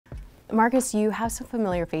Marcus, you have some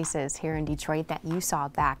familiar faces here in Detroit that you saw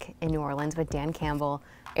back in New Orleans with Dan Campbell,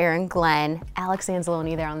 Aaron Glenn, Alex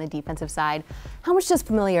Anzalone there on the defensive side. How much does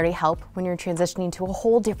familiarity help when you're transitioning to a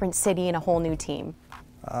whole different city and a whole new team?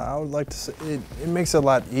 I would like to say it makes it a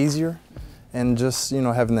lot easier, and just, you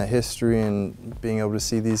know, having that history and being able to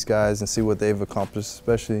see these guys and see what they've accomplished,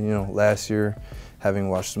 especially, you know, last year, having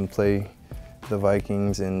watched them play the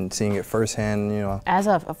Vikings and seeing it firsthand, you know. As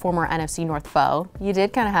a former NFC North foe, you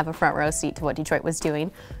did kind of have a front row seat to what Detroit was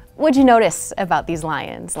doing. What'd you notice about these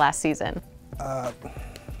Lions last season? I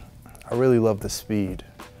really love the speed.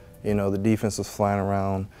 You know, the defense was flying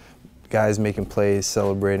around, guys making plays,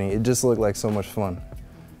 celebrating. It just looked like so much fun.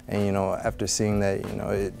 And, you know, after seeing that, you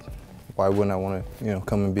know, why wouldn't I want to, you know,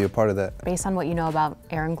 come and be a part of that? Based on what you know about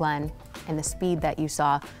Aaron Glenn and the speed that you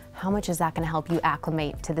saw, how much is that going to help you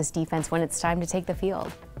acclimate to this defense when it's time to take the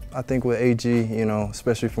field? I think with AG, you know,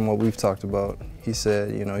 especially from what we've talked about, he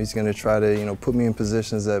said, you know, he's going to try to, you know, put me in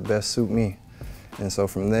positions that best suit me. And so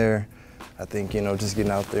from there, I think, you know, just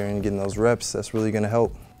getting out there and getting those reps, that's really going to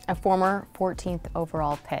help. A former 14th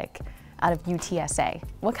overall pick out of UTSA.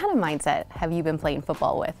 What kind of mindset have you been playing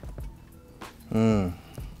football with?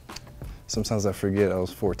 Sometimes I forget I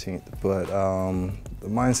was 14th, but the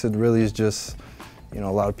mindset really is just, you know,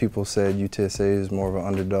 a lot of people said UTSA is more of an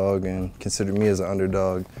underdog and considered me as an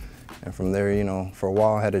underdog. And from there, you know, for a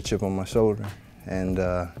while I had a chip on my shoulder. And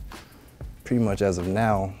pretty much as of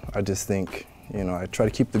now, I just think, you know, I try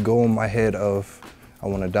to keep the goal in my head of I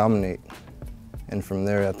want to dominate. And from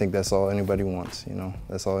there, I think that's all anybody wants, you know.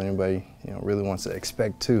 That's all anybody, you know, really wants to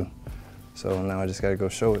expect too. So now I just got to go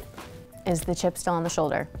show it. Is the chip still on the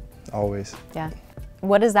shoulder? Always. Yeah.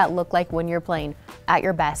 What does that look like when you're playing at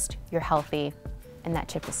your best, you're healthy, and that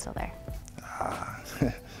chip is still there? I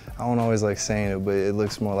don't always like saying it, but it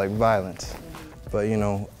looks more like violence. But, you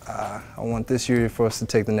know, I want this year for us to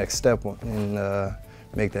take the next step and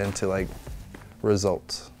make that into, like,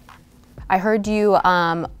 results. I heard you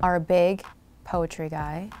are a big poetry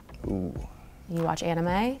guy. Ooh. You watch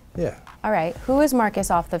anime? Yeah. All right. Who is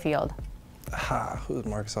Marcus off the field? Who's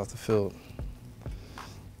Marcus off the field?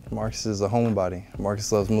 Marcus is a homebody.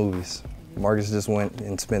 Marcus loves movies. Marcus just went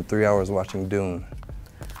and spent 3 hours watching Dune.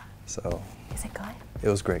 So. Is it good? It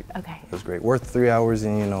was great. Okay. It was great. Worth 3 hours,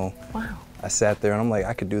 and, you know, wow. I sat there and I'm like,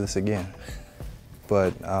 I could do this again.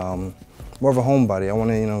 But more of a homebody. I want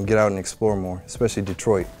to, you know, get out and explore more, especially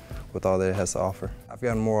Detroit with all that it has to offer. I've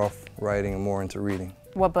gotten more off writing and more into reading.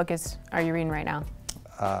 What book are you reading right now?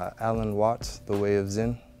 Alan Watts, The Way of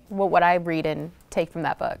Zen. What would I read and take from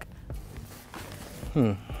that book?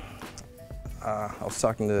 I was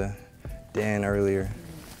talking to Dan earlier,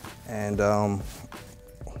 and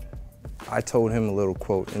I told him a little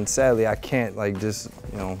quote, and sadly I can't like just,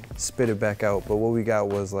 you know, spit it back out, but what we got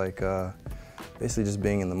was like basically just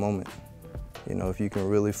being in the moment. You know, if you can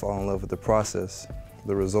really fall in love with the process,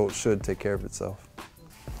 the result should take care of itself.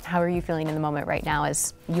 How are you feeling in the moment right now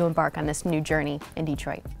as you embark on this new journey in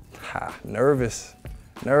Detroit? Nervous,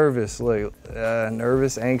 like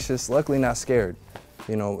nervous, anxious, luckily not scared.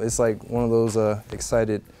 You know, it's like one of those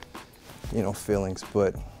excited, you know, feelings,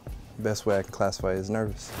 but the best way I can classify it is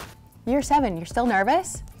nervous. Year 7, you're still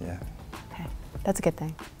nervous? Yeah. Okay, that's a good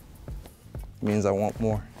thing. Means I want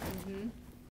more.